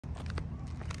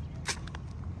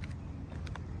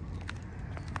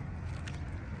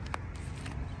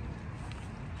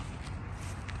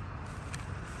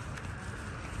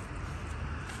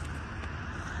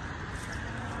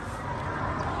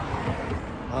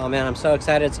Oh man, I'm so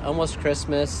excited. It's almost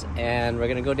Christmas and we're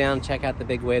gonna go down and check out the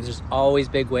big waves. There's always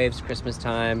big waves Christmas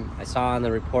time. I saw on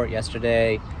the report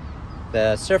yesterday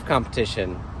the surf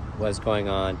competition was going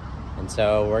on, and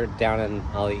so we're down in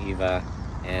Haleiwa,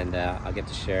 and I'll get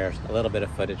to share a little bit of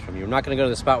footage from you. I'm not gonna go to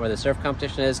the spot where the surf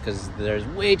competition is because there's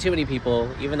way too many people,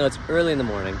 even though it's early in the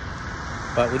morning.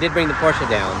 But we did bring the Porsche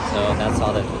down, so that's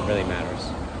all that really matters.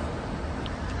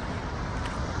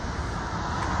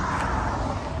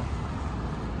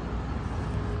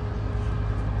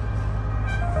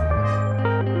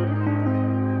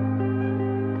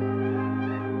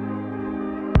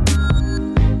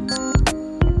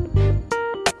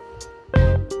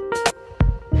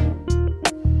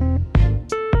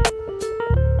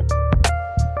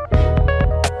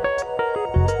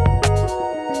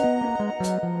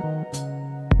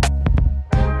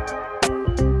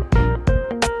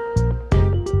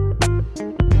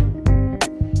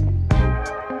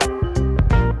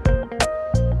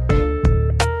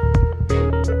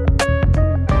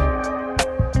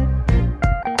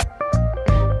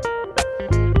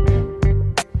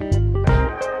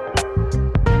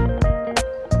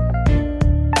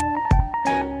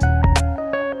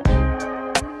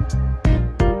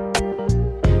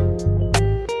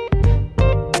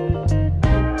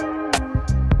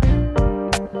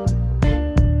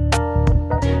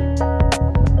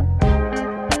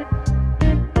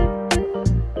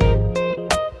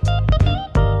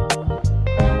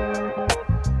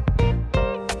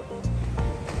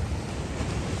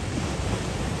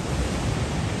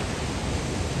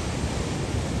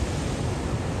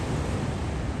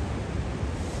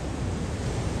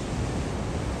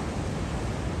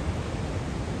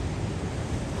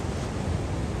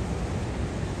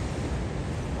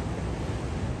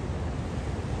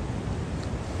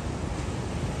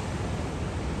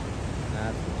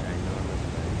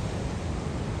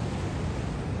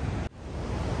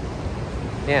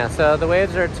 Yeah, so the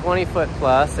waves are 20 foot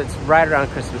plus. It's right around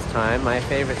Christmas time, my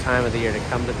favorite time of the year to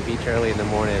come to the beach early in the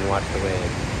morning and watch the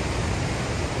waves.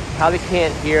 Probably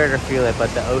can't hear it or feel it, but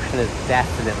the ocean is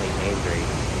definitely angry,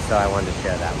 so I wanted to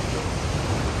share that with you.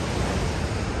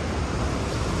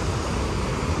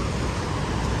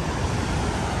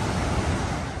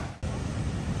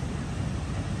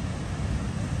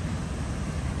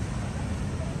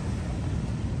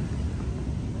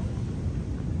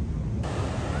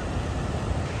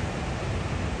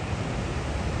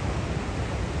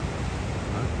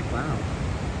 Wow.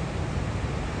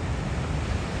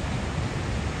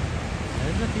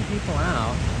 There's a few people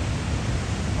out.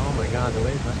 Oh my god, the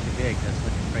waves must be big. That's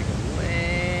looking freaking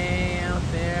way out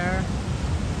there.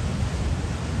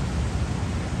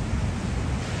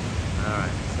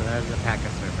 Alright, so there's a pack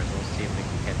of surfers. We'll see if we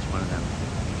can catch one of them.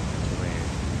 Catch a wave.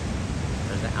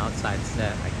 There's an outside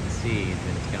set. I can see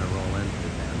that it's going to roll into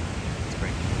them. It's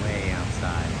breaking way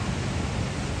outside.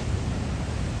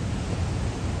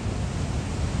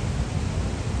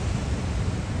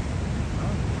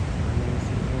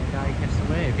 Catch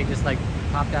the wave. He just like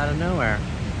popped out of nowhere.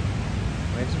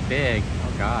 Waves are big.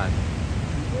 Oh god.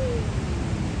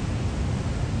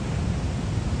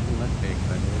 Ooh, that's big,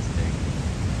 but it is big.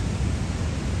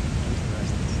 Where's the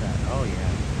rest of the set? Oh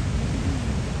yeah.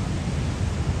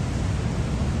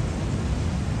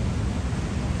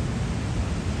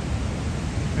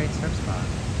 Great surf spot.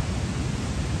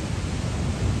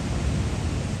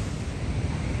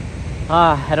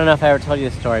 I don't know if I ever told you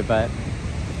this story, but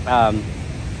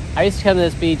I used to come to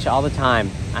this beach all the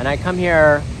time, and I come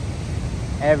here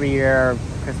every year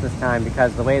Christmas time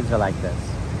because the waves are like this.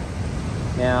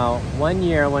 Now, one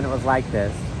year when it was like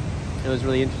this, it was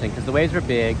really interesting because the waves were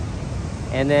big,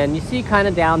 and then you see kind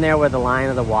of down there where the line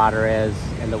of the water is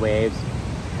and the waves,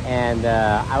 and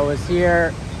I was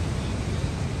here,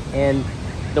 and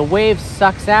the wave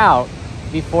sucks out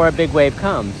before a big wave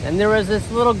comes. And there was this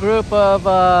little group of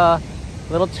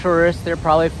little tourists. They're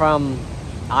probably from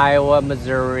Iowa,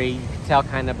 Missouri. You could tell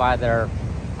kind of by their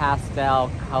pastel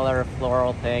color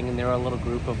floral thing, and they were a little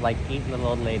group of like 8 little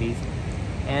old ladies,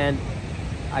 and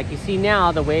like you see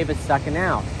now the wave is sucking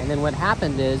out. And then what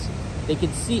happened is they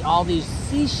could see all these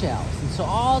seashells, and so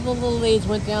all the little ladies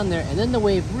went down there, and then the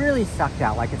wave really sucked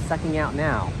out like it's sucking out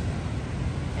now.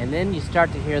 And then you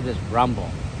start to hear this rumble,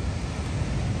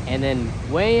 and then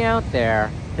way out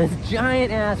there this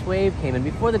giant ass wave came, and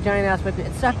before the giant ass wave,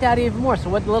 it sucked out even more. So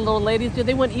what the little old ladies did,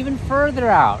 they went even further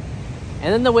out.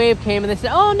 And then the wave came, and they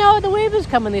said, oh no, the wave is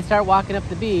coming. They start walking up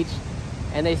the beach,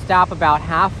 and they stop about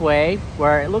halfway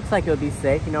where it looks like it would be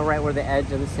safe, you know, right where the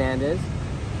edge of the sand is.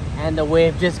 And the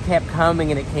wave just kept coming,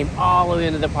 and it came all the way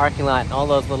into the parking lot, and all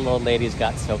those little old ladies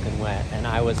got soaking wet. And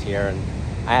I was here, and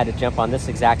I had to jump on this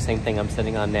exact same thing I'm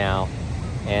sitting on now,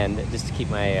 and just to keep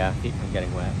my feet from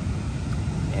getting wet.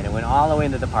 And it went all the way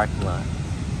into the parking lot.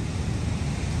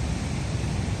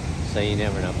 So you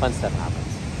never know, fun stuff happens.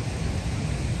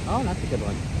 Oh, that's a good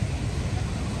one.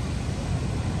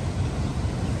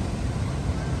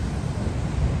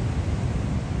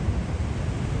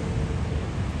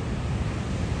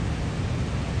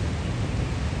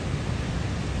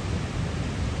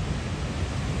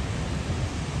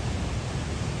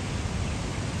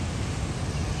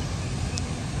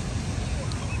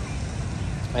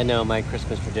 I know my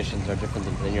Christmas traditions are different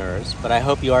than yours, but I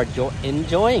hope you are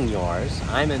enjoying yours.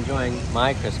 I'm enjoying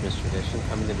my Christmas tradition,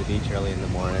 coming to the beach early in the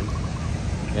morning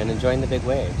and enjoying the big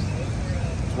waves.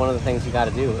 It's one of the things you got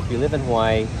to do. If you live in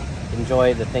Hawaii,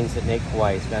 enjoy the things that make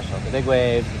Hawaii special. The big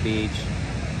waves, the beach.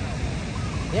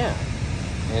 Yeah.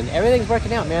 And everything's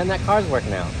working out, man. That car's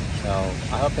working out. So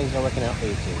I hope things are working out for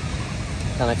you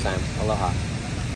too. Until next time, aloha.